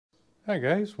Hi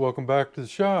guys, welcome back to the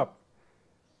shop.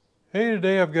 Hey,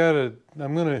 today I'm gonna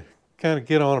kind of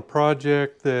get on a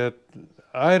project that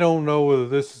I don't know whether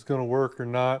this is gonna work or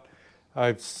not.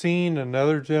 I've seen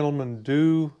another gentleman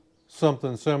do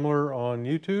something similar on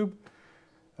YouTube.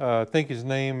 I think his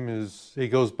name he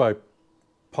goes by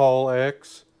Paul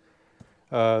X.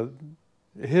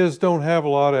 His don't have a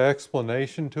lot of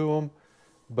explanation to them,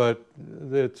 but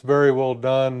it's very well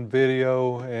done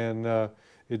video, and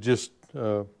it just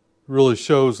really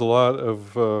shows a lot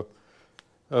of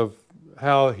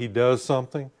how he does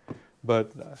something.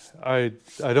 But I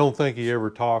don't think he ever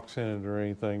talks in it or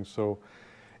anything. So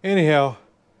anyhow,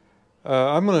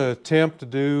 I'm going to attempt to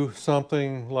do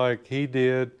something like he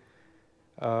did,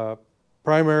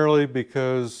 primarily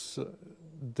because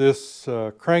this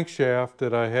crankshaft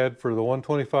that I had for the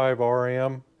 125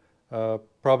 RM,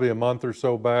 probably a month or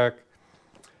so back,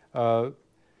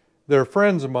 they're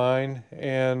friends of mine,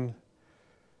 and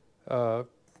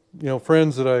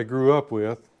friends that I grew up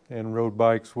with and rode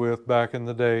bikes with back in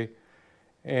the day.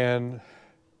 And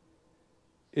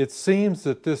it seems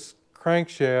that this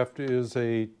crankshaft is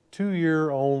a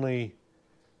 2-year only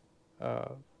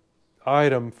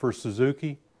item for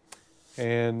Suzuki,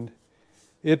 and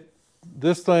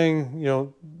this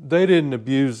thing, they didn't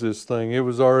abuse this thing. It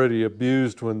was already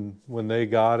abused when they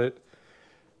got it.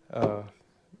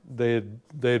 They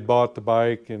had bought the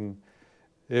bike, and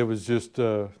it was just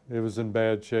it was in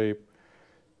bad shape.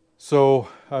 So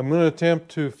I'm going to attempt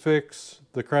to fix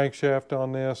the crankshaft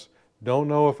on this. Don't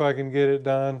know if I can get it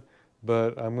done,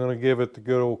 but I'm going to give it the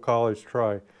good old college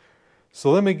try.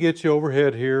 So let me get you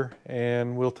overhead here,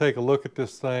 and we'll take a look at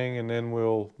this thing, and then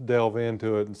we'll delve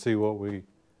into it and see what we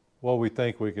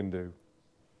think we can do.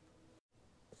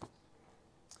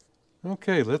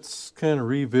 Okay, let's kind of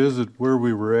revisit where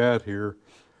we were at here.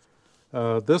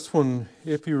 This one,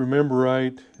 if you remember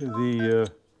right,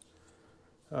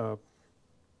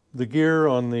 the gear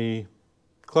on the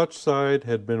clutch side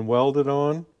had been welded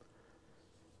on,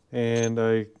 and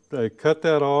I cut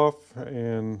that off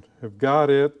and have got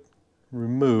it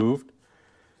removed,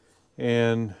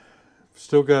 and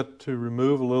still got to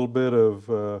remove a little bit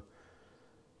of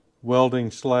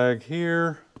welding slag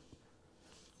here.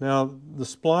 Now the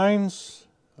splines,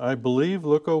 I believe,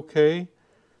 look okay,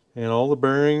 and all the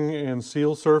bearing and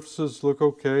seal surfaces look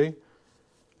okay.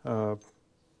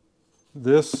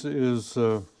 This is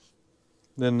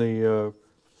then the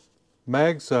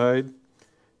mag side.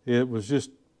 It was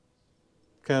just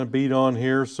kind of beat on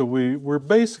here, so we're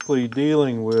basically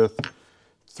dealing with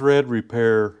thread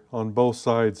repair on both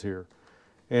sides here,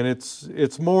 and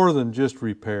it's more than just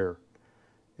repair.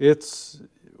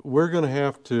 We're going to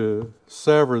have to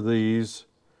sever these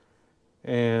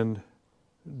and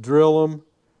drill them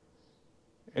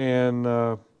and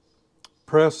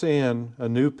press in a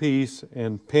new piece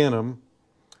and pin them,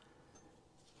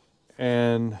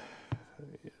 and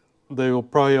they will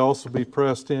probably also be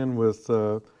pressed in with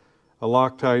a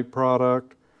Loctite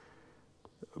product.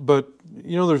 But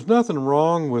there's nothing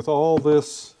wrong with all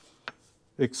this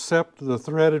except the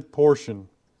threaded portion,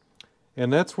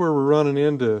 and that's where we're running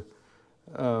into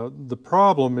the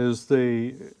problem. Is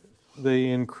they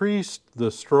increased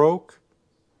the stroke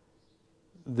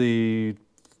the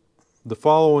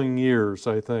following years,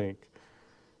 I think.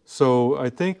 So I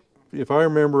think, if I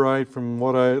remember right from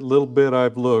what little bit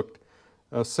I've looked,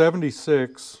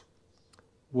 76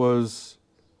 was,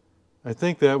 I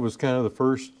think that was kind of the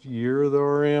first year of the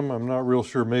RM. I'm not real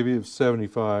sure. Maybe it was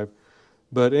 75.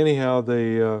 But anyhow,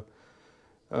 they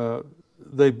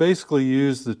basically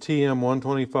used the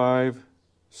TM125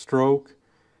 stroke,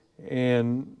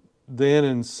 and then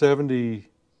in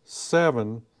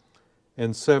 77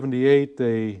 and 78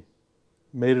 they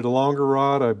made it a longer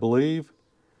rod, I believe.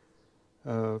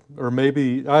 Or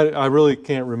maybe, I really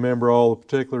can't remember all the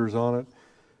particulars on it.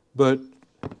 But,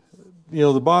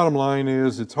 the bottom line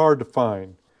is it's hard to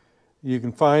find. You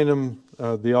can find them,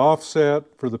 the offset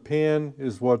for the pin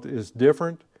is what is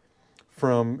different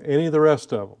from any of the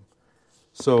rest of them.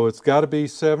 So it's got to be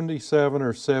 77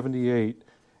 or 78,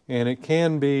 and it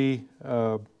can be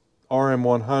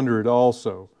RM100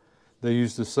 also. They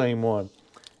use the same one.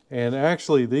 And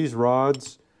actually these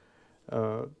rods,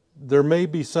 there may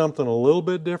be something a little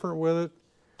bit different with it,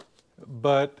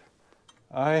 but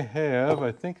I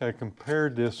think I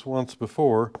compared this once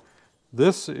before.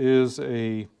 This is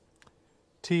a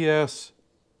TC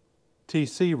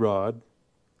rod,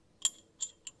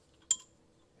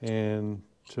 and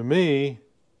to me,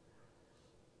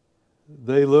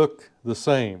 they look the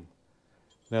same.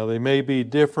 Now they may be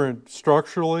different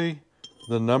structurally,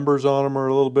 the numbers on them are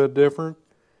a little bit different,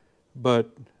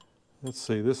 but let's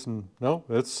see, no,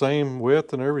 that's same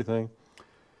width and everything.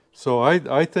 So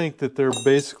I think that they're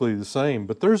basically the same,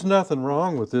 but there's nothing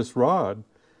wrong with this rod.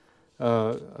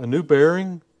 A new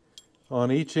bearing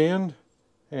on each end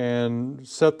and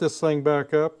set this thing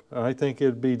back up, I think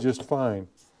it'd be just fine.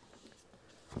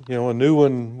 You know, a new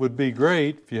one would be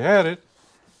great if you had it.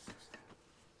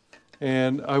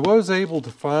 And I was able to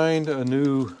find a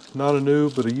new, not a new,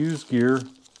 but a used gear.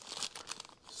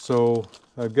 So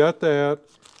I've got that,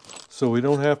 so we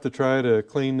don't have to try to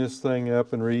clean this thing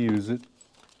up and reuse it.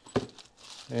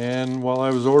 And while I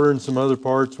was ordering some other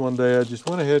parts one day, I just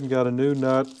went ahead and got a new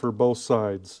nut for both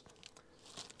sides.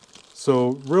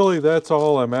 So really that's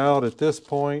all I'm out at this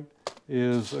point,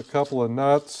 is a couple of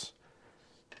nuts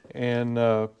and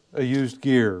a used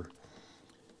gear.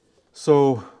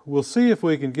 So we'll see if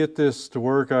we can get this to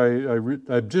work.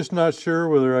 I'm just not sure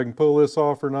whether I can pull this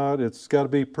off or not. It's got to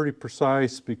be pretty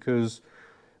precise because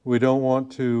we don't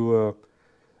want to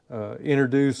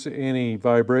introduce any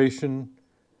vibration.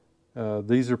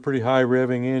 These are pretty high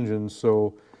revving engines,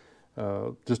 so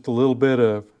just a little bit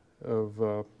of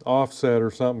offset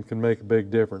or something can make a big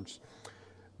difference.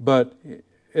 But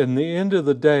in the end of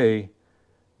the day,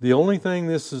 the only thing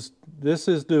this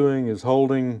is doing is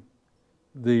holding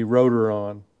the rotor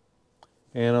on.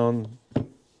 And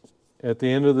at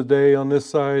the end of the day on this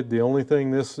side, the only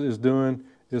thing this is doing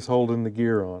is holding the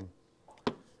gear on.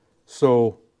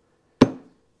 So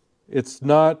it's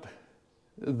not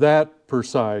that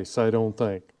precise, I don't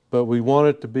think, but we want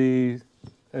it to be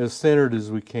as centered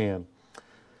as we can.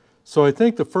 So I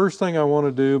think the first thing I want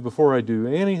to do before I do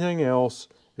anything else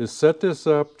is set this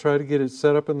up, try to get it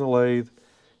set up in the lathe,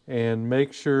 and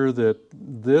make sure that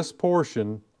this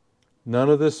portion, none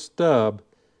of this stub,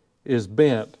 is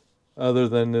bent other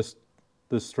than this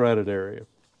threaded area.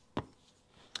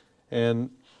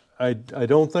 And I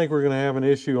don't think we're going to have an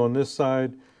issue on this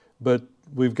side, but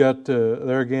we've got to,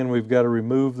 there again, we've got to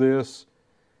remove this.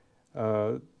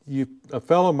 A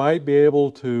fellow might be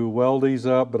able to weld these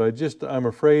up, but I'm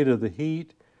afraid of the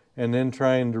heat and then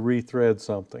trying to rethread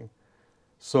something.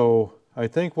 So I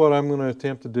think what I'm going to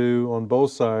attempt to do on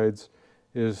both sides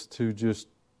is to just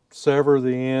sever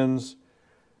the ends,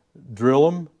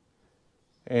 drill them,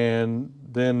 and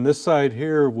then this side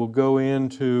here will go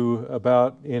into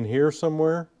about in here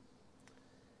somewhere,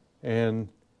 and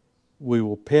we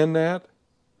will pin that,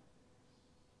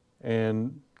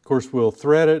 and of course we'll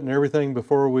thread it and everything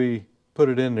before we put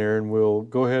it in there, and we'll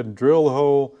go ahead and drill the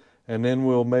hole, and then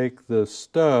we'll make the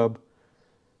stub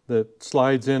that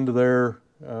slides into there,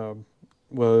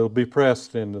 well, it'll be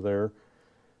pressed into there.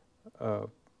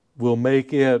 We'll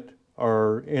make it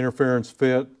our interference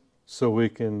fit so we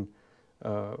can,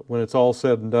 when it's all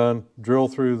said and done, drill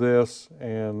through this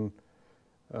and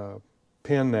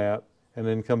pin that, and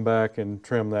then come back and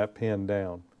trim that pin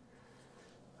down.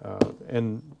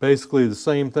 And basically the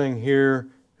same thing here,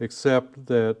 except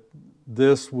that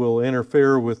this will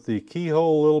interfere with the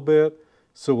keyhole a little bit,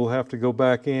 so we'll have to go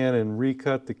back in and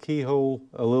recut the keyhole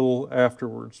a little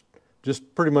afterwards,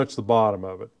 just pretty much the bottom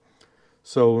of it.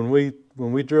 So when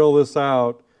we drill this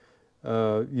out,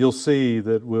 you'll see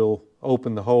that we'll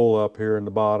open the hole up here in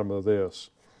the bottom of this.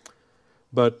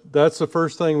 But that's the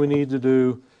first thing we need to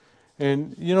do.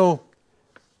 And you know,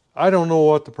 I don't know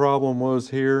what the problem was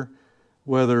here,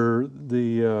 whether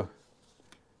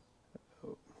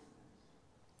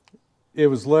it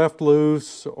was left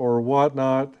loose or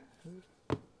whatnot,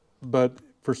 but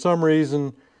for some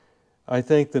reason I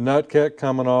think the nut kept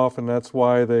coming off, and that's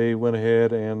why they went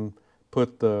ahead and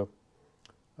put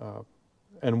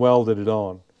and welded it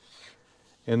on.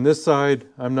 And this side,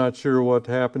 I'm not sure what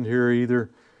happened here either,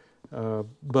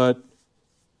 but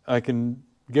I can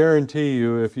guarantee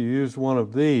you if you used one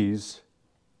of these,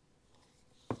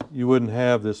 you wouldn't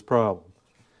have this problem.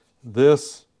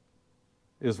 This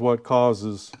is what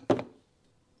causes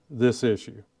this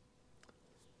issue.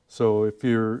 So if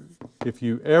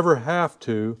you ever have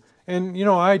to, and you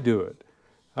know, I do it,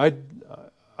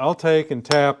 I'll take and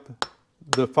tap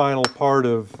the final part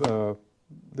of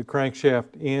the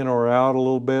crankshaft in or out a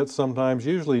little bit sometimes,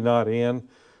 usually not in,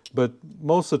 but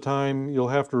most of the time you'll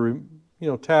have to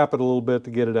tap it a little bit to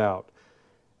get it out.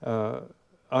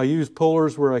 I use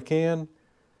pullers where I can,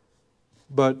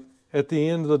 but at the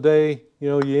end of the day,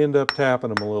 you end up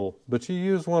tapping them a little. But you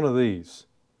use one of these,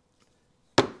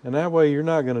 and that way you're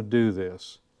not going to do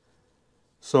this.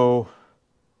 So,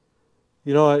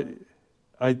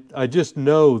 I just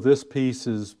know this piece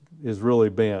is really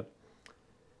bent.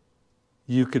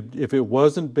 You could, if it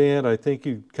wasn't bent, I think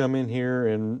you'd come in here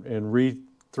and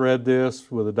rethread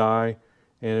this with a die,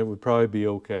 and it would probably be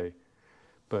okay.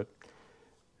 But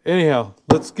anyhow,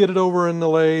 let's get it over in the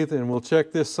lathe, and we'll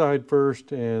check this side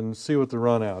first and see what the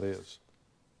run out is.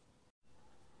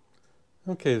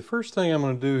 Okay, the first thing I'm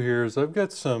going to do here is I've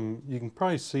got some, you can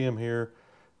probably see them here,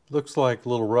 looks like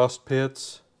little rust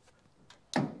pits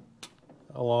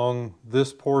along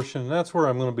this portion. That's where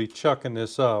I'm going to be chucking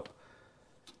this up.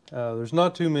 There's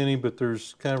not too many, but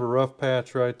there's kind of a rough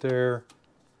patch right there,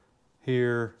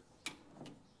 here,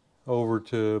 over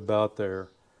to about there.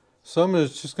 So I'm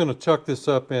just going to chuck this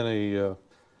up in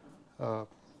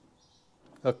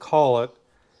a collet,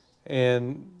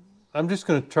 and I'm just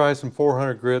going to try some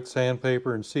 400 grit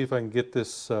sandpaper and see if I can get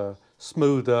this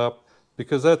smoothed up,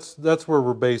 because that's where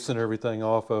we're basing everything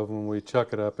off of when we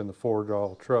chuck it up in the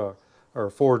 4-jaw truck,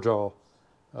 or 4-jaw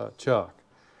chuck.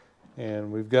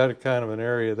 And we've got a kind of an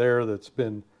area there that's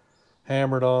been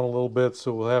hammered on a little bit,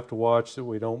 so we'll have to watch that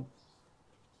we don't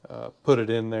put it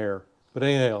in there. But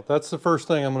anyhow, that's the first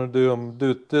thing I'm going to do. I'm going to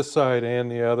do it this side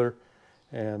and the other,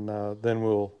 and then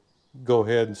we'll go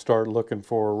ahead and start looking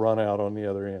for a run out on the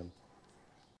other end.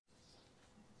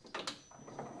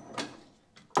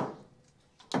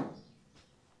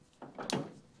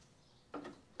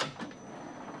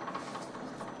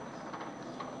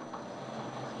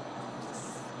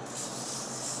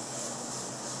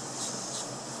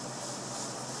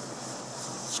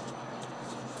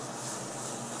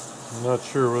 I'm not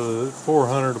sure whether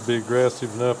 400 will be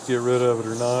aggressive enough to get rid of it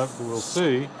or not, but we'll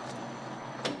see.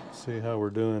 See how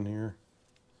we're doing here.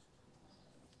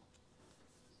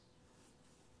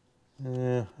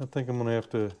 Yeah, I think I'm going to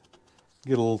have to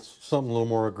get something a little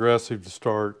more aggressive to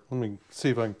start. Let me see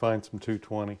if I can find some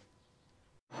 220.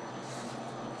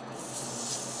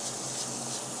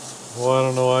 Well, I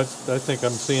don't know. I think I'm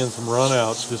seeing some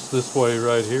runouts just this way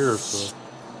right here, so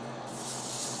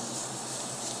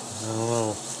I don't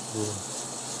know.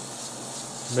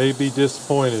 May be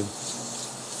disappointed.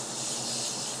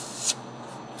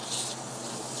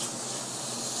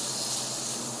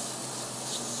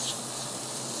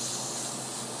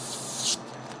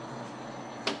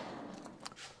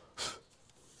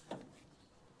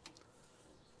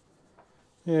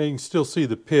 Yeah, you can still see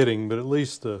the pitting, but at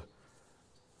least the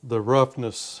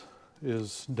roughness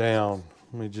is down.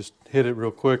 Let me just hit it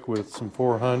real quick with some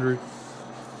 400.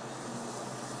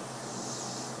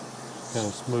 Kind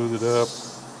of smooth it up.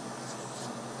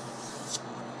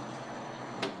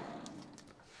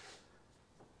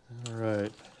 All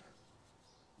right.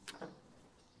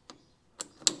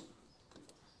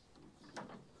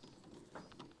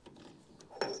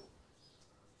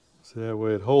 See, that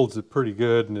way it holds it pretty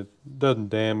good and it doesn't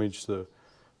damage the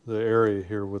area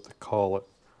here with the collet.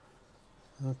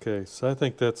 Okay, so I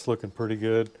think that's looking pretty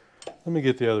good. Let me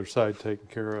get the other side taken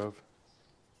care of.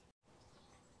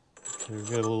 Okay, we've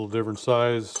got a little different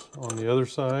size on the other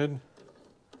side.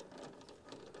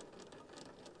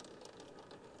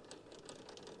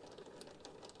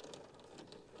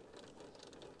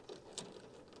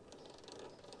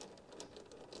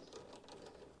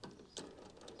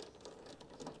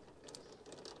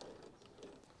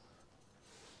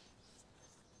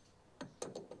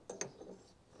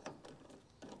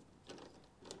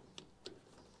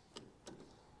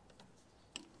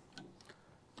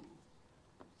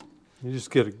 You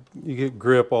just get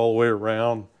grip all the way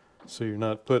around, so you're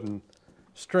not putting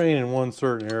strain in one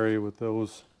certain area with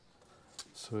those.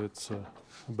 So it's a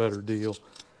better deal.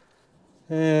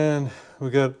 And we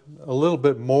got a little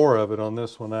bit more of it on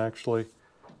this one actually.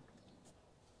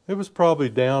 It was probably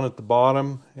down at the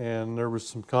bottom and there was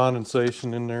some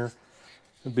condensation in there.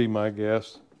 That'd be my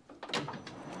guess.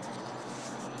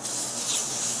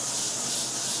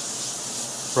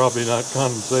 Probably not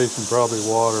condensation, probably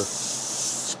water.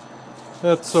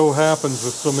 That so happens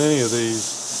with so many of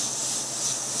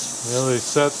these. You know, they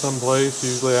set someplace,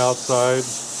 usually outside,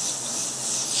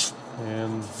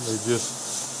 and they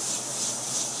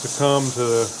just succumb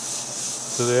to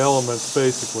the elements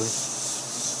basically.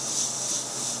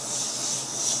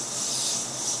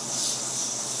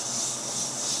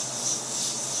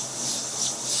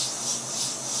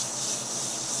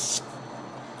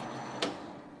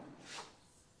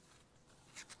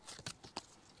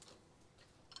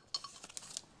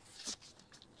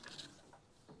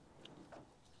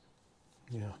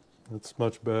 Yeah, that's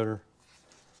much better.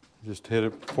 Just hit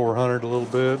it 400 a little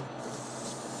bit.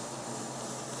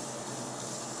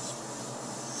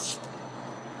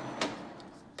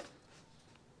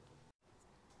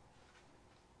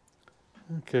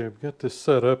 Okay, I've got this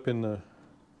set up in the,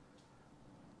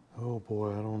 oh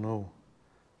boy, I don't know.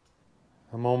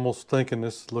 I'm almost thinking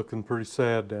this is looking pretty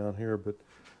sad down here, but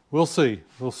we'll see.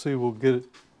 We'll see. We'll get it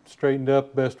straightened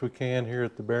up best we can here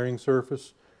at the bearing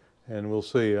surface, and we'll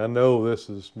see. I know this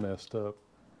is messed up.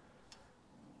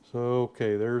 So,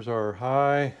 okay, there's our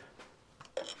high.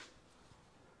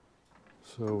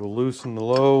 So we'll loosen the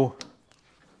low.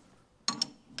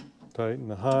 Tighten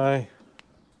the high.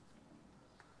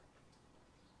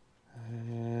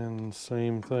 And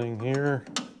same thing here.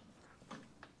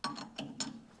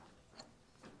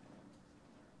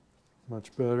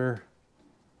 Much better.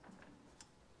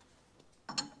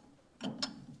 I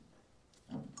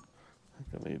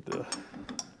think I need a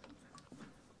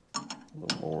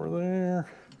little more there.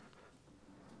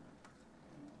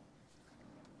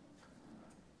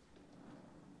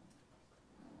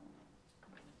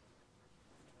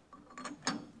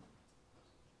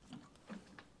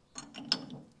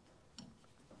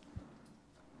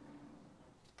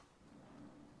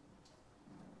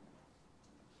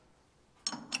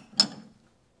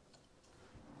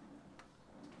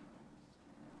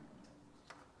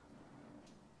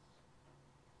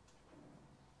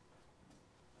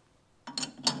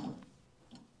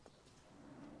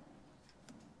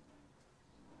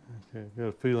 Okay, I've got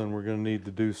a feeling we're going to need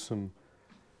to do some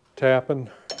tapping.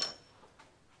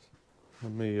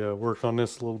 Let me work on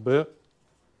this a little bit.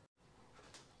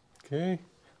 Okay.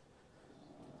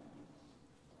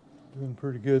 Doing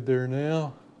pretty good there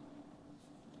now.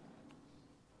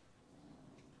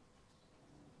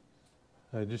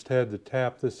 I just had to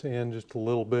tap this in just a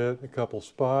little bit, a couple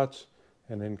spots,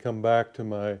 and then come back to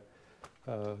my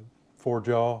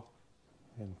forejaw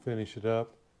and finish it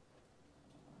up.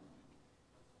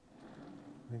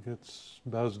 I think it's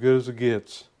about as good as it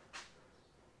gets.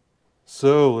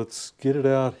 So let's get it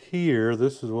out here.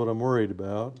 This is what I'm worried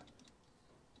about.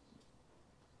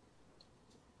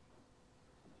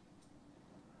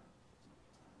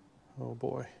 Oh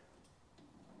boy.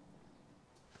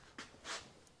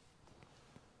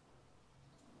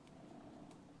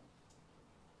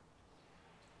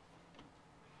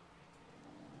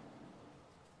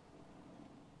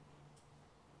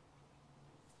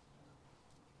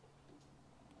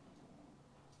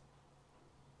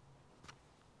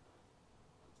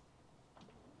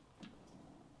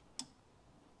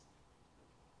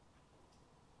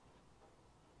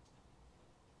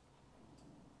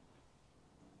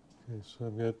 Okay, so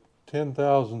I've got 10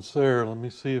 thousandths there. Let me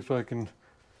see if I can,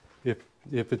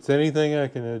 if it's anything I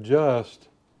can adjust,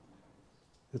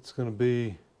 it's going to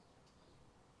be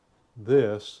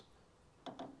this.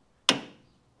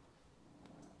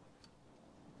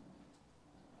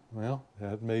 Well,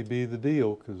 that may be the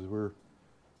deal because we're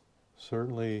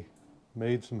certainly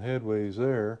made some headways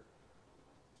there.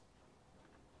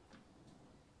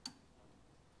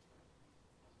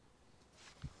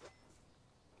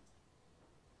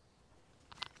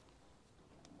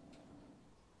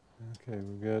 Okay,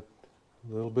 we've got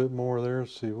a little bit more there.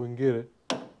 Let's see if we can get it.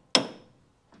 I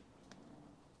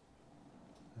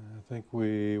think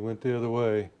we went the other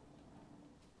way.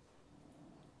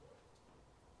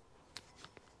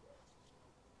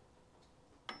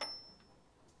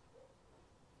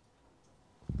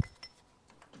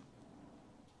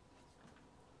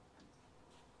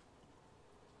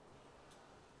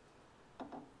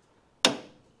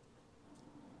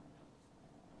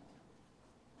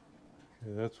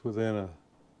 Okay, that's within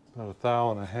about a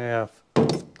thou and a half.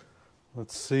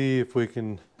 Let's see if we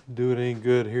can do it any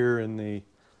good here in the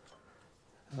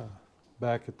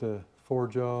back at the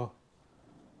forejaw.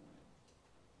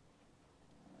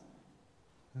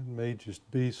 That may just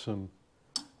be some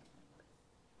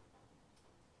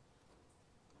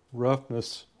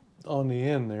roughness on the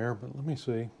end there, but let me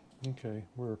see. Okay,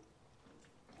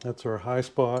 that's our high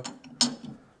spot.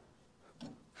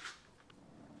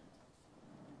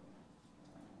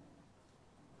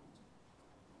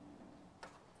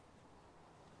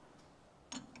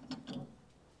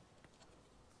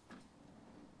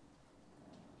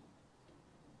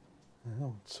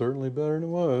 Well, it's certainly better than it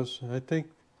was. I think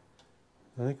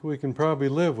we can probably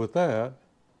live with that.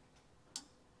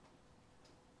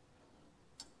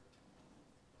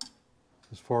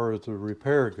 As far as the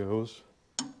repair goes.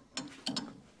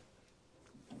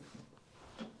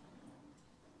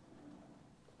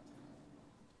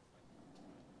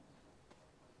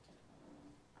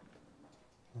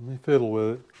 Let me fiddle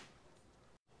with it.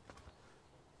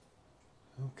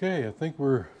 Okay, I think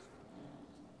we're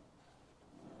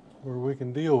where we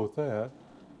can deal with that.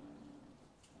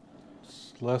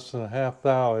 It's less than a half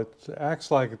thou. It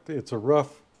acts like it's a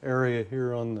rough area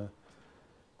here on the,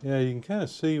 yeah, you can kind of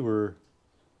see where,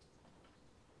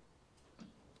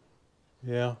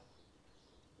 yeah.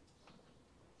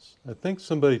 I think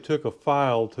somebody took a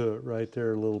file to it right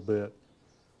there a little bit.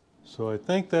 So I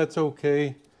think that's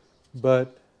okay,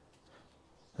 but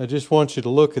I just want you to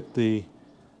look at the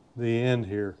end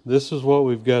here. This is what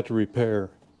we've got to repair.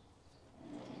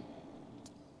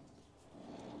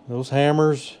 Those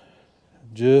hammers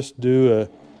just do a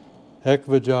heck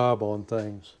of a job on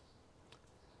things.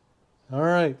 All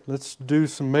right, let's do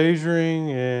some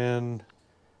measuring and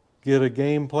get a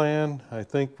game plan. I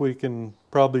think we can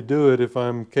probably do it if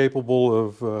I'm capable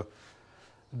of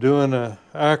doing an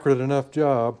accurate enough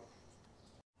job.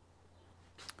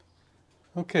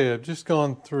 Okay, I've just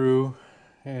gone through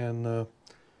and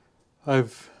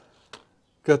I've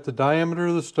got the diameter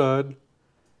of the stud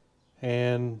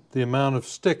and the amount of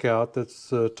stick out, that's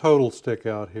total stick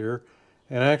out here.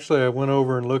 And actually I went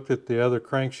over and looked at the other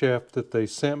crankshaft that they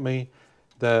sent me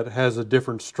that has a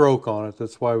different stroke on it.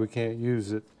 That's why we can't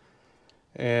use it.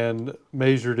 And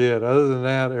measured it. Other than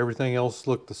that, everything else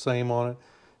looked the same on it.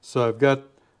 So I've got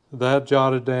that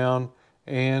jotted down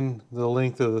and the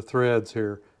length of the threads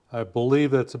here. I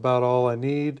believe that's about all I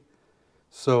need.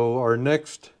 So our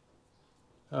next,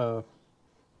 the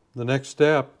next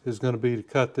step is going to be to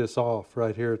cut this off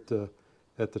right here at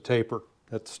the taper,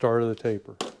 at the start of the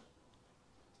taper.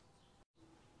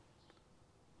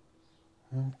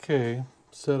 Okay,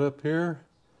 set up here.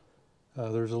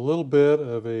 There's a little bit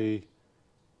of a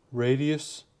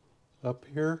radius up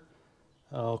here.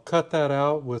 I'll cut that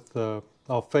out with,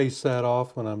 I'll face that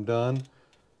off when I'm done.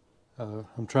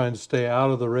 I'm trying to stay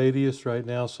out of the radius right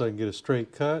now so I can get a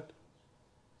straight cut.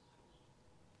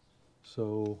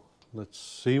 So let's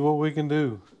see what we can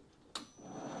do.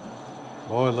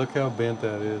 Boy, look how bent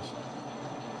that is.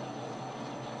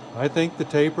 I think the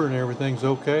taper and everything's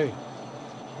okay.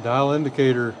 Dial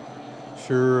indicator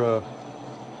sure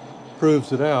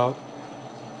proves it out.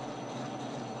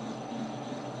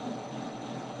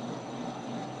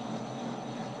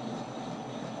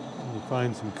 You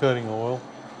find some cutting oil.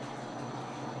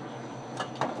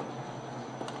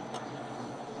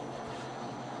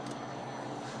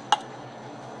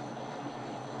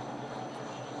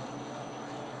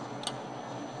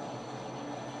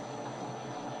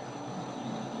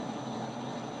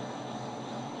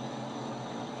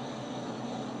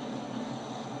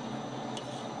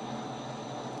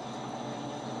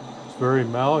 Very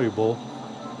malleable.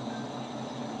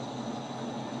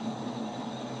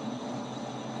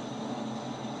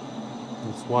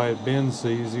 That's why it bends so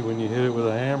easy when you hit it with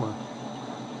a hammer.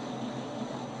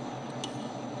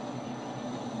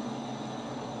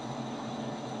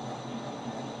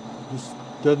 This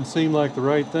doesn't seem like the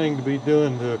right thing to be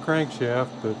doing to a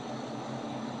crankshaft, but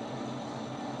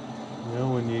you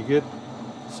know, when you get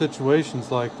situations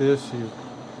like this,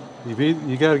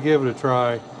 you got to give it a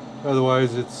try.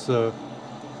 Otherwise, it's a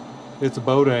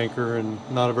boat anchor and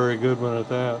not a very good one at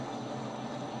that.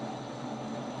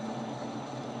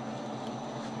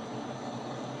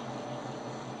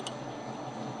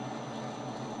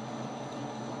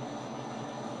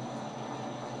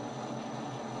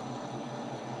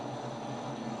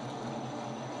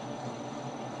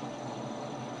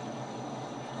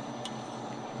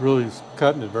 Really is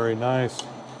cutting it very nice.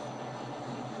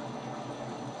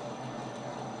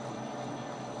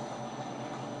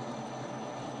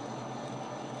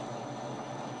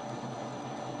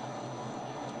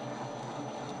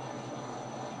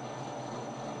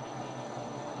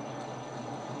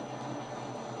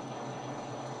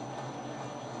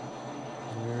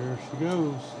 There she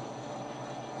goes.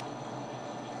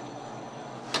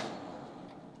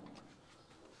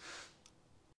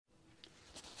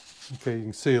 Okay, you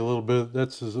can see a little bit,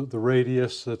 that's the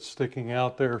radius that's sticking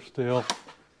out there still.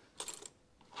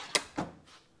 Kind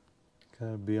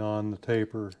of beyond the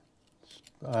taper.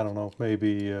 I don't know,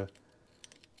 maybe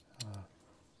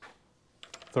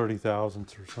 30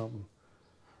 thousandths or something.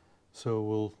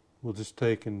 So we'll just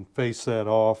take and face that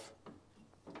off.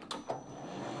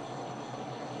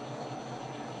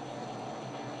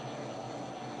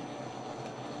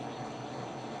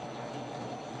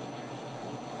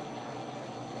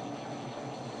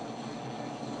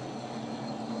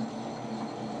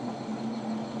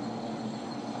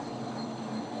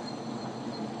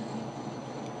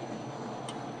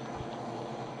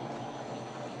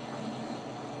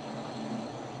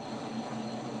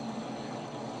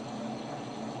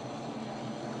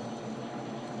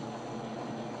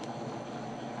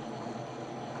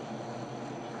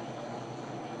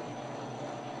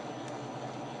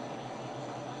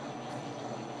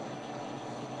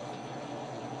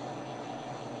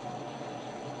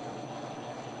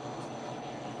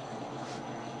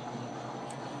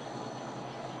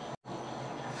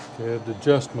 I had to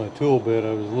adjust my tool bit,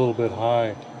 I was a little bit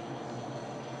high.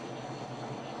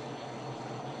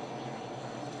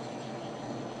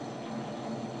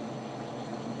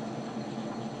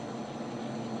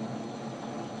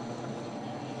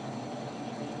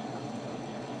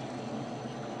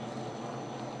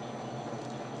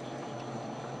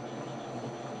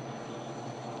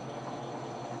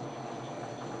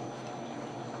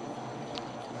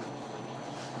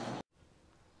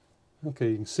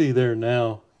 Okay, you can see there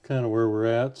now kind of where we're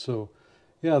at. So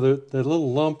yeah, that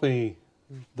little lumpy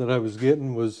that I was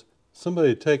getting was somebody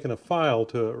had taken a file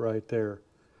to it right there,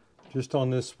 just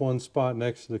on this one spot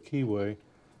next to the keyway.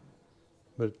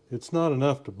 But it's not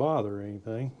enough to bother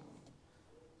anything.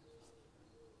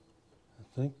 I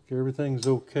think everything's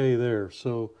okay there.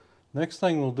 So next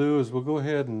thing we'll do is we'll go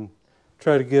ahead and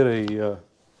try to get a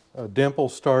dimple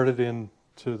started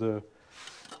into the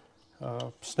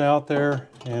snout there,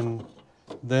 and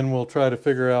then we'll try to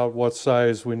figure out what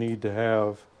size we need to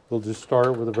have. We'll just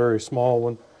start with a very small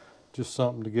one, just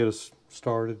something to get us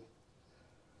started.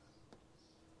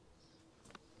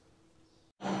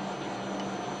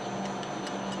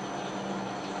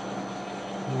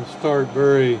 We'll start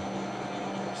very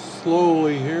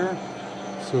slowly here,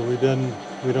 so we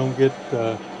don't get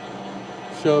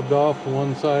shoved off to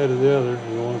one side or the other.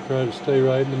 We want to try to stay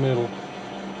right in the middle.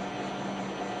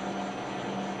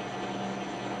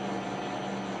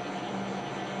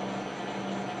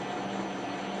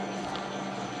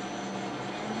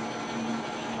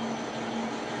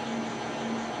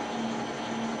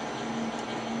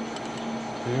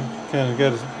 Okay, kind of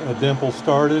got a dimple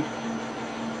started.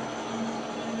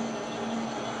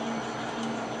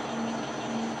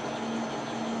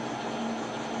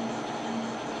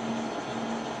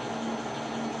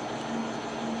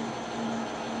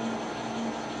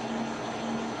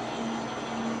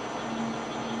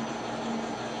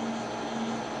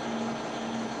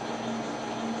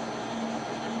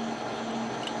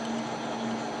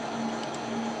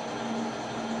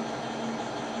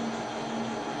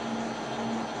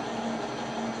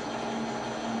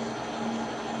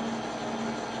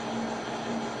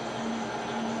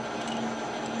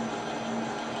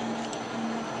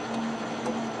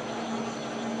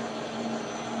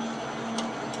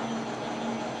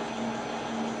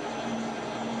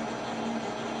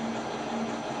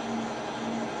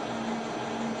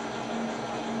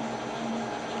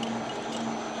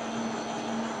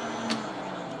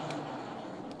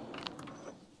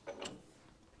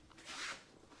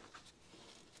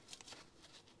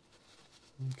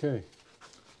 Okay,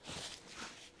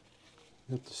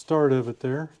 at the start of it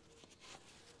there.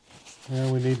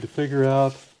 Now we need to figure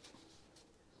out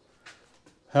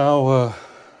how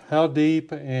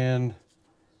deep and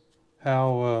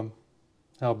how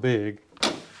big,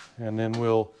 and then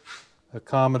we'll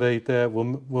accommodate that.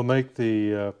 We'll make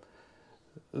the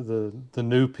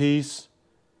new piece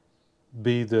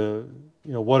be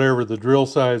whatever the drill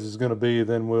size is going to be.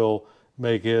 Then we'll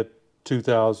make it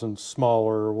 2,000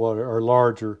 smaller or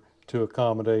larger to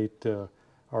accommodate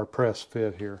our press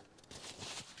fit here.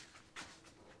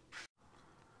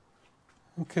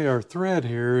 Okay, our thread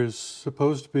here is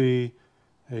supposed to be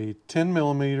a 10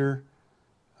 millimeter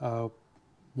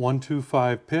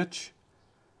 125 pitch.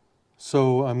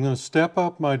 So I'm going to step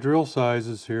up my drill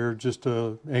sizes here just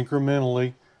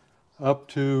incrementally up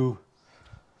to,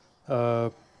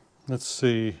 let's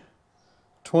see,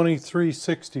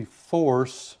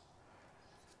 23/64.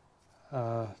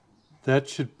 That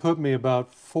should put me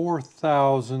about 4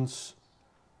 thousandths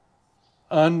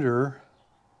under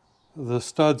the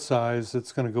stud size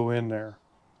that's going to go in there.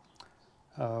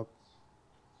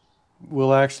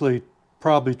 We'll actually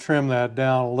probably trim that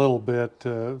down a little bit,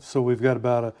 so we've got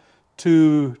about a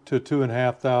 2 to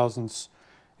 2.5 thousandths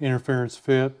interference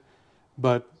fit.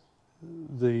 But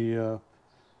the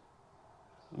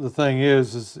thing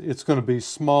is it's going to be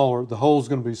smaller. The hole's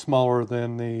going to be smaller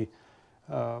than the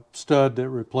stud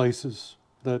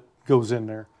that goes in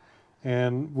there.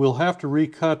 And we'll have to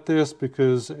recut this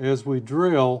because as we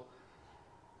drill,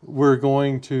 we're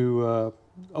going to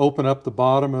open up the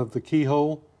bottom of the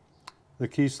keyhole, the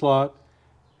key slot,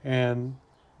 and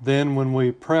then when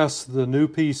we press the new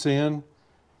piece in,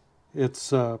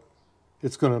 it's going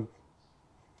to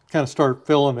kind of start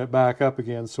filling it back up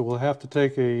again. So we'll have to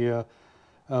take a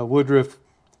Woodruff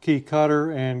key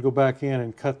cutter and go back in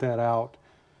and cut that out.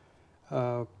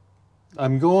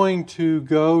 I'm going to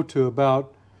go to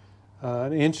about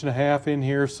 1.5 inches in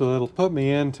here, so that'll put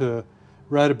me into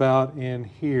right about in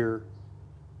here.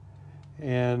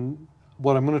 And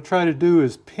what I'm going to try to do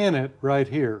is pin it right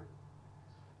here.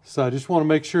 So I just want to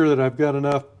make sure that I've got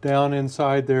enough down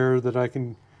inside there that I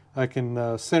can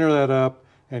center that up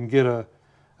and get a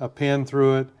pin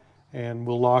through it, and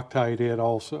we'll Loctite it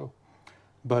also.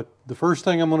 But the first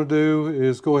thing I'm going to do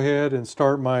is go ahead and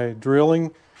start my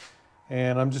drilling,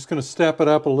 and I'm just going to step it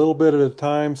up a little bit at a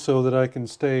time so that I can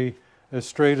stay as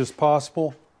straight as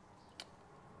possible.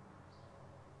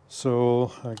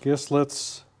 So I guess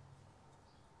let's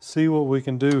see what we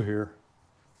can do here.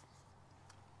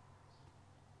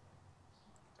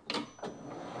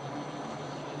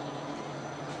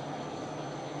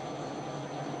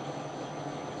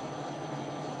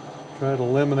 Try to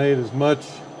eliminate as much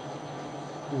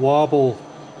wobble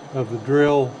of the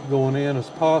drill going in as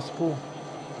possible.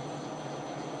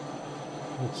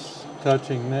 It's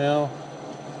touching now.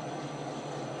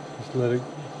 Just let it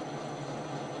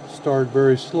start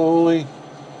very slowly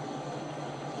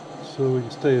so we can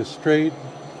stay as straight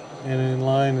and in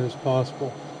line as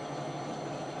possible.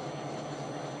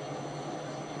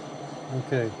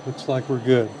 Okay, looks like we're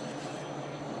good.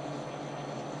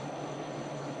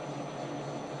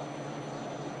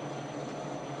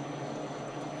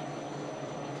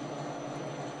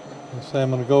 So I'm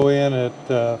going to go in at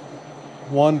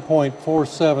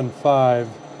 1.475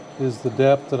 is the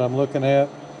depth that I'm looking at.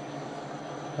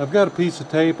 I've got a piece of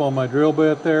tape on my drill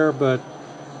bit there, but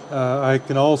I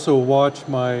can also watch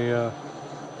my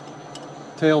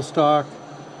tailstock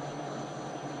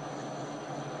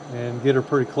and get her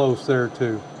pretty close there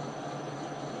too.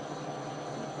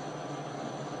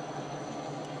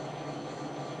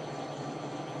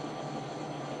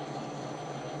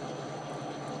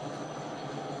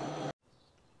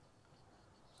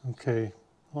 Okay,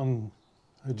 I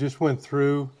just went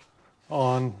through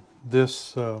on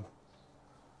this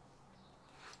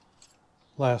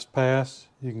last pass.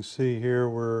 You can see here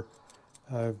where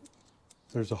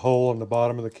there's a hole in the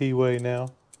bottom of the keyway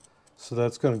now, so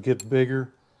that's going to get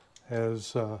bigger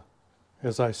as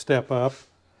I step up.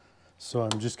 So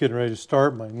I'm just getting ready to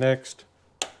start my next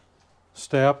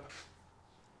step.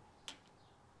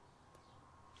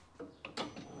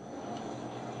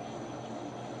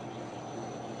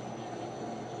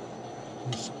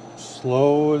 As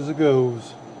slow as it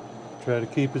goes. Try to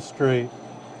keep it straight.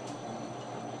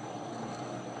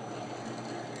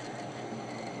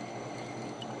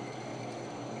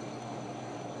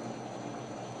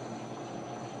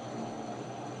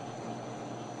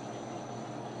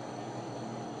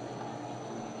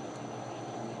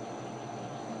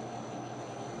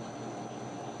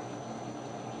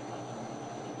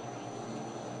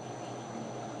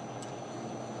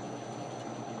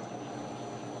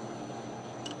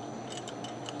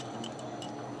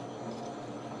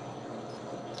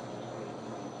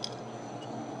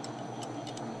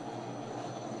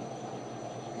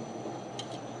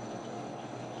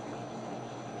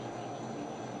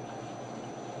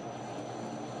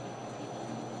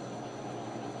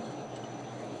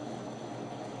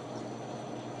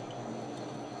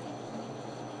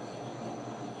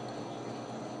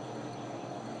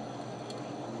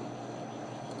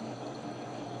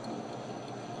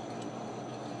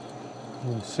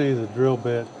 You can see the drill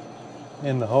bit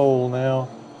in the hole now,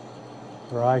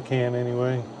 or I can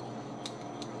anyway.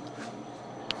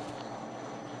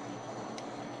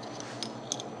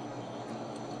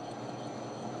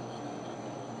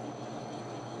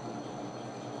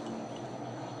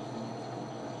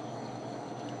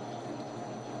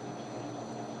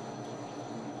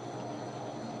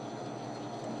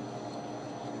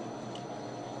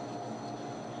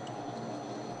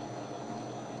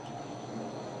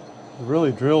 It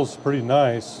really drills pretty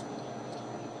nice.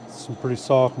 It's some pretty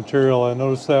soft material. I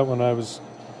noticed that when I was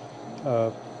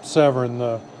severing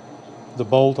the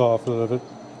bolt off of it.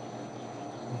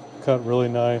 Cut really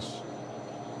nice.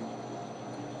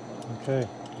 Okay,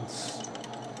 it's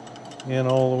in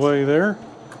all the way there.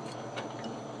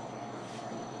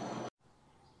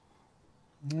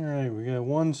 Alright, we got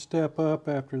one step up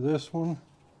after this one.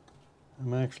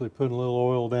 I'm actually putting a little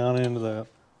oil down into that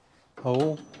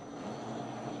hole.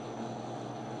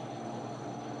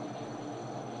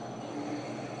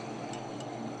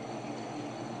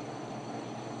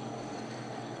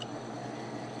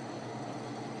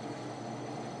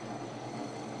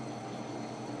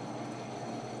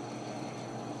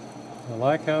 I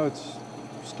like how it's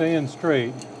staying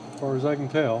straight, as far as I can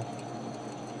tell.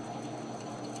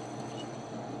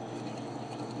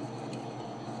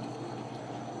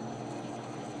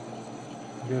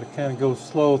 You got to kind of go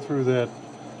slow through that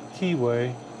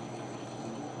keyway.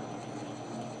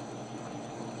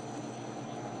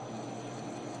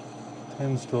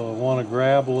 Tends to want to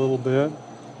grab a little bit.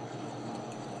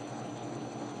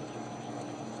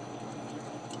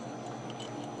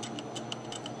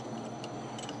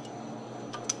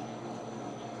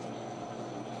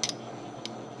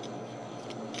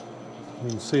 You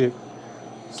can see it,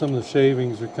 some of the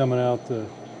shavings are coming out the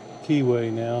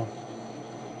keyway now.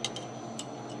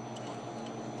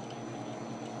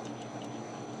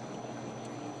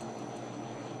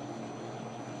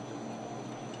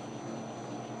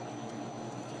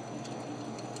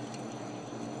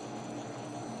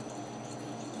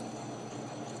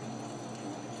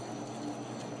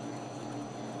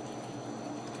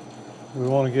 We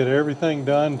want to get everything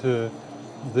done to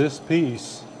this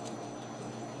piece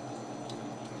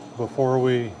before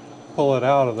we pull it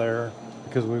out of there,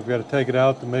 because we've got to take it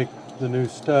out to make the new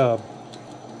stub.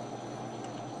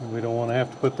 We don't want to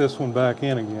have to put this one back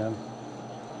in again.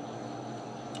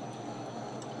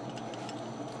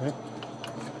 Okay.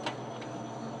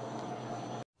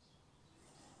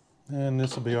 And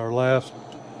this will be our last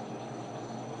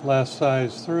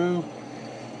size through.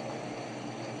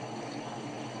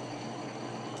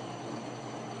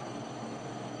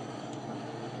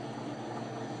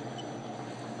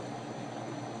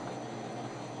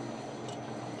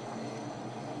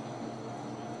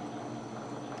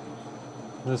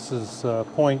 This is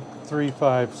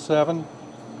 0.357.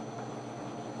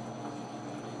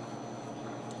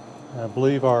 I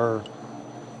believe our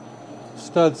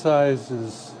stud size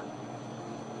is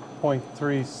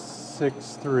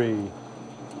 0.363,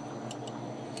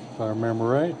 if I remember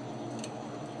right.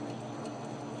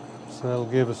 So that'll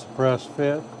give us a press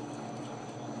fit,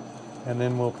 and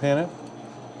then we'll pin it,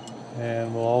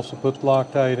 and we'll also put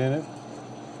Loctite in it.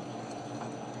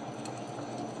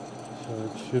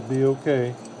 So it should be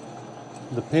okay.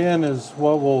 The pin is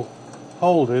what will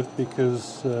hold it,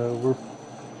 because we're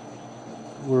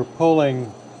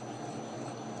pulling.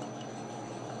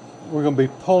 We're going to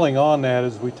be pulling on that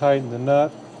as we tighten the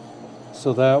nut,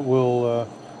 so that will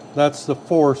that's the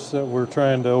force that we're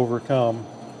trying to overcome.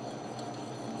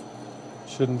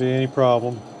 Shouldn't be any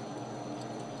problem.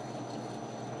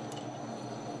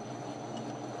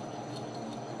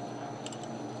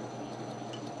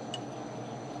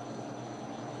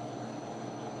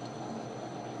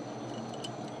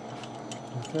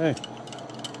 Okay.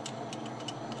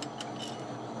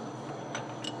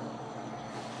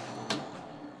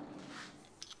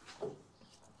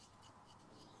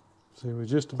 See, we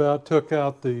just about took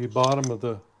out the bottom of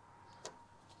the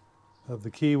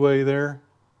keyway there.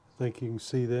 I think you can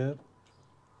see that.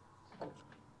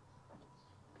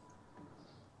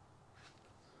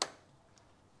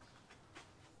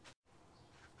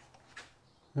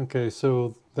 Okay,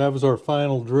 so that was our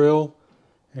final drill,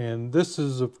 and this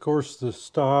is of course the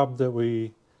stub that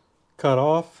we cut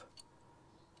off,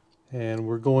 and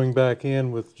we're going back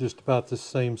in with just about the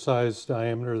same size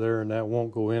diameter there, and that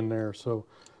won't go in there. So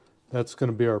that's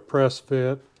going to be our press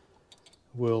fit.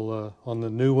 We'll on the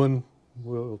new one,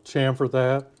 we'll chamfer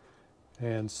that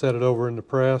and set it over in the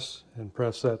press and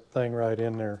press that thing right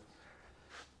in there.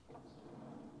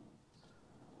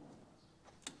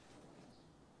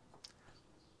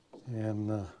 And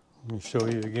let me show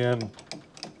you again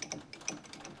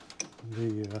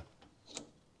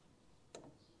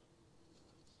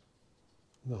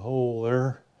the hole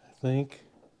there. I think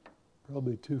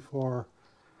probably too far.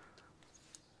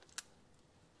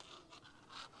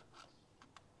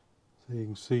 So you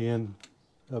can see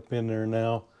up in there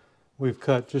now. We've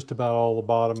cut just about all the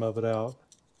bottom of it out,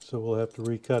 so we'll have to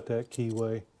recut that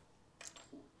keyway.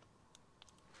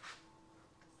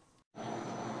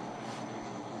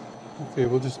 Okay,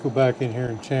 we'll just go back in here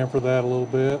and chamfer that a little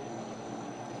bit.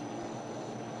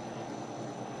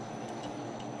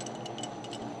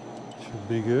 Should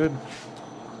be good.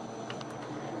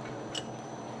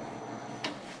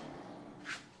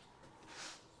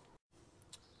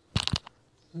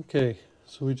 Okay,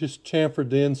 so we just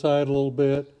chamfered the inside a little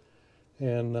bit,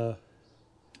 and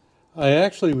I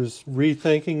actually was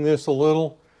rethinking this a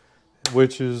little,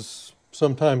 which is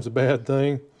sometimes a bad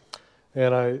thing.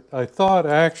 And I thought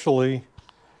actually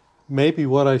maybe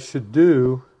what I should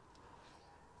do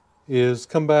is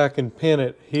come back and pin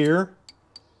it here.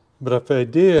 But if I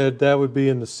did, that would be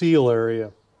in the seal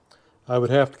area. I would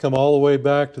have to come all the way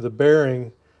back to the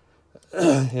bearing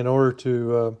in order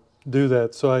to do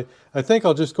that. So I think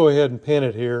I'll just go ahead and pin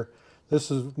it here. This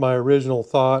is my original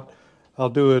thought. I'll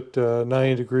do it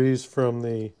 90 degrees from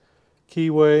the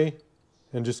keyway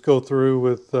and just go through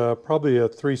with probably a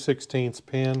 3/16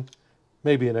 pin.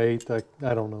 Maybe an 1/8,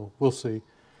 I don't know, we'll see.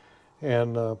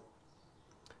 And, you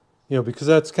know, because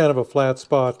that's kind of a flat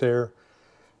spot there.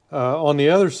 On the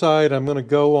other side, I'm going to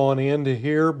go on into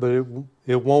here, but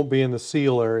it won't be in the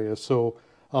seal area. So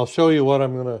I'll show you what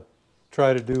I'm going to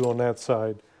try to do on that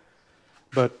side.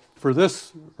 But for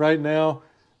this, right now,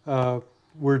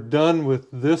 we're done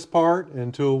with this part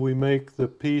until we make the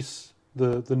piece,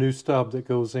 the new stub that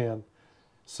goes in.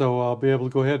 So I'll be able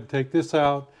to go ahead and take this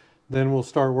out. Then we'll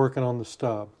start working on the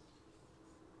stub.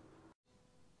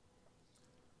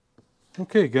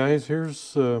 Okay guys,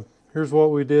 here's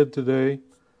what we did today.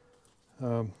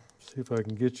 See if I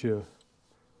can get you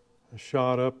a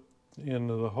shot up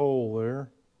into the hole there.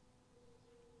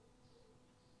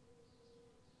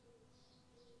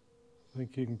 I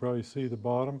think you can probably see the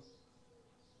bottom.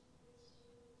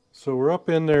 So we're up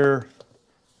in there.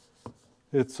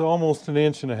 It's almost 1.5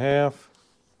 inches.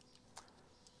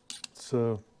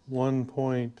 It's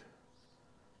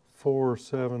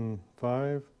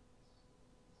 1.475.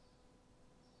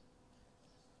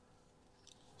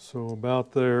 So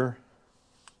about there.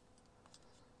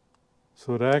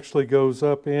 So it actually goes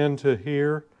up into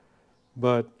here,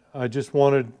 but I just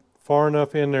wanted far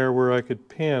enough in there where I could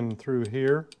pin through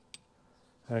here.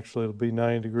 Actually, it'll be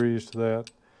 90 degrees to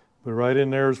that. But right in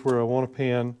there is where I want to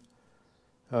pin.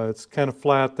 It's kind of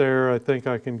flat there. I think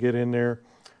I can get in there.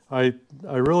 I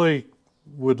really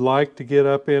would like to get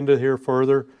up into here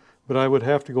further, but I would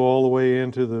have to go all the way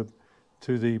into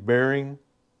the bearing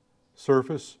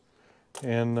surface,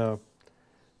 and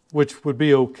which would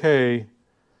be okay,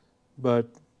 but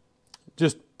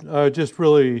just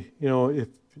really, you know, if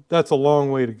that's a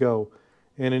long way to go.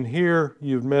 And in here,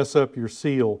 you'd mess up your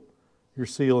sealing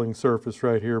surface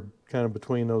right here, kind of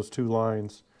between those two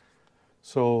lines.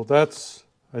 So that's,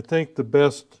 I think, the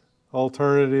best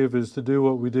alternative is to do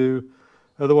what we do.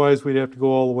 Otherwise, we'd have to go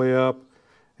all the way up.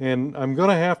 And I'm going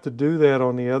to have to do that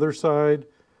on the other side,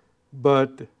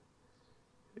 but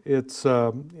it's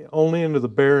only into the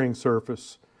bearing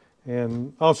surface.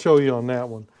 And I'll show you on that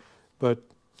one. But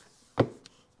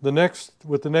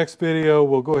with the next video,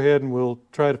 we'll go ahead and we'll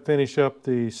try to finish up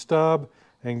the stub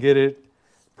and get it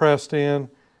pressed in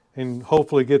and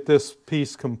hopefully get this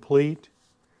piece complete.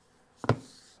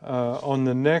 On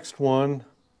the next one,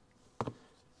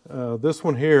 this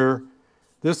one here,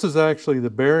 this is actually the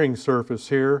bearing surface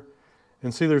here.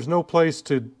 And see, there's no place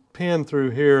to pin through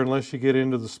here unless you get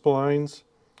into the splines.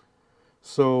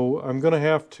 So I'm going to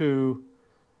have to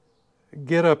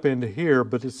get up into here,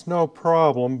 but it's no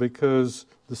problem because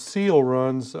the seal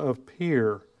runs up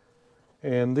here.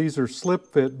 And these are slip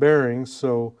fit bearings,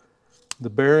 so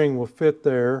the bearing will fit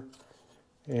there.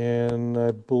 And I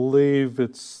believe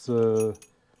it's the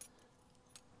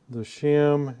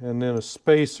shim and then a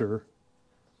spacer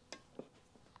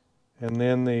and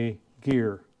then the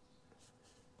gear.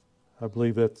 I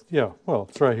believe that's, yeah, well,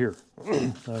 it's right here.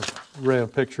 I ran a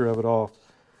picture of it off.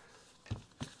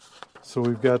 So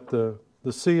we've got the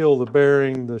seal, the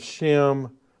bearing, the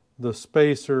shim, the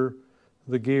spacer,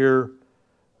 the gear,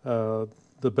 the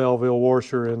Belleville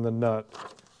washer, and the nut.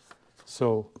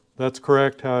 So that's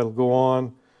correct how it'll go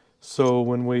on. So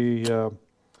when we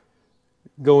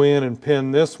go in and pin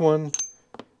this one,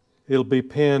 it'll be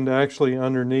pinned actually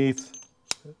underneath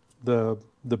the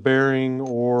bearing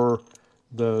or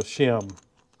the shim,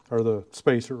 or the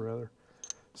spacer rather.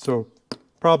 So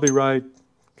probably right,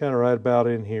 kind of right about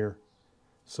in here.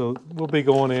 So we'll be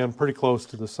going in pretty close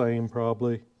to the same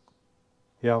probably.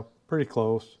 Yeah, pretty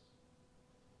close.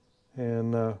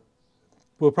 And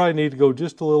we'll probably need to go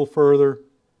just a little further.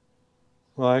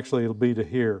 Well, actually it'll be to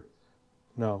here.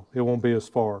 No, it won't be as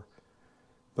far.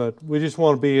 But we just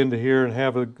want to be into here and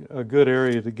have a good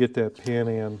area to get that pin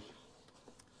in.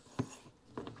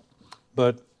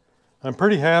 But I'm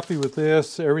pretty happy with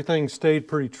this. Everything stayed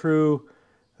pretty true,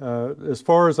 as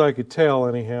far as I could tell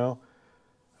anyhow.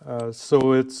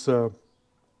 So it's, you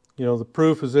know, the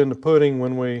proof is in the pudding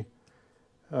when we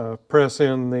press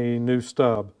in the new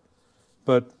stub.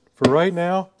 But for right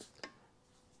now,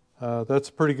 that's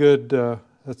pretty good.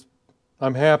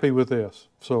 I'm happy with this.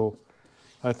 So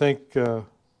I think the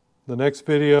next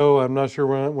video, I'm not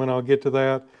sure when I'll get to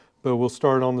that, but we'll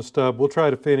start on the stub. We'll try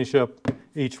to finish up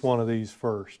each one of these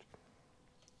first.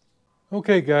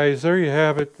 Okay guys, there you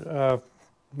have it.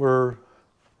 We're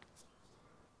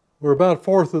about a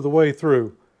fourth of the way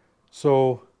through.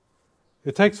 So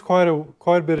it takes quite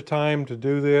a bit of time to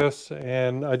do this,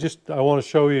 and I want to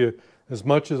show you as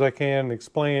much as I can and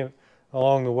explain it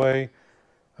along the way.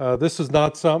 This is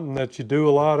not something that you do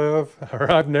a lot of,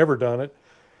 or I've never done it,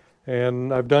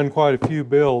 and I've done quite a few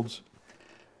builds.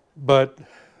 But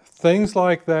things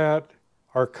like that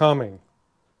are coming.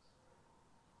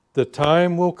 The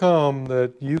time will come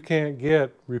that you can't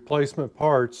get replacement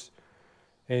parts,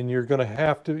 and you're going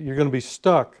to be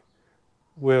stuck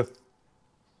with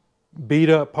beat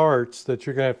up parts that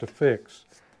you're going to have to fix.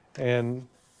 And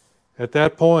at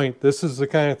that point, this is the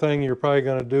kind of thing you're probably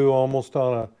going to do almost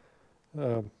on a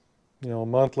you know,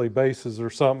 monthly basis or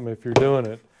something if you're doing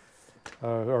it,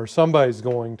 or somebody's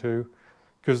going to.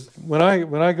 Because when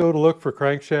I go to look for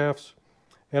crankshafts,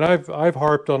 and I've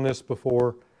harped on this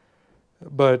before,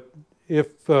 but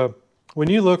if when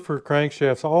you look for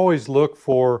crankshafts, always look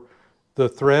for the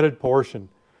threaded portion,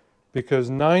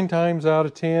 because 9 times out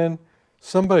of 10,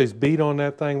 somebody's beat on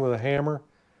that thing with a hammer,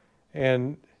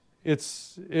 and it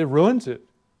ruins it.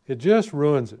 It just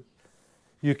ruins it.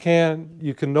 You can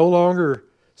no longer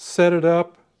set it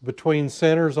up between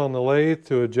centers on the lathe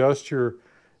to adjust your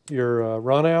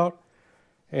run out,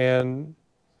 and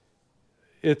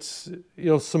it's, you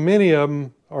know, so many of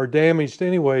them are damaged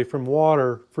anyway from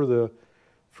water for the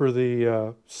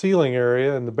sealing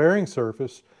area and the bearing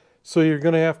surface. So you're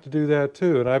going to have to do that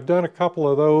too. And I've done a couple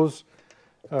of those.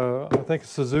 I think a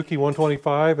Suzuki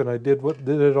 125, and I did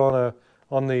it on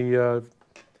the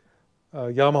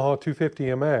Yamaha 250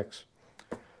 MX.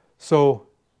 So,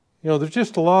 you know, there's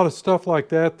just a lot of stuff like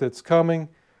that that's coming.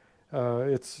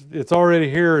 It's already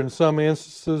here in some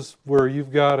instances where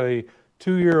you've got a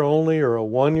 2-year only or a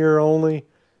 1-year only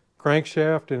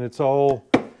crankshaft, and it's all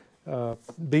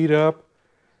beat up.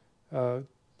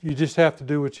 You just have to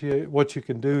do what you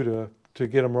can do to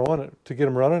get them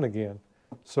running again.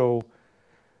 So,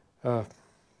 you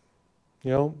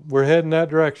know, we're heading that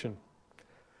direction.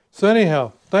 So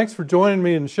anyhow, thanks for joining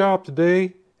me in the shop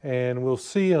today, and we'll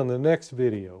see you on the next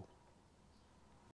video.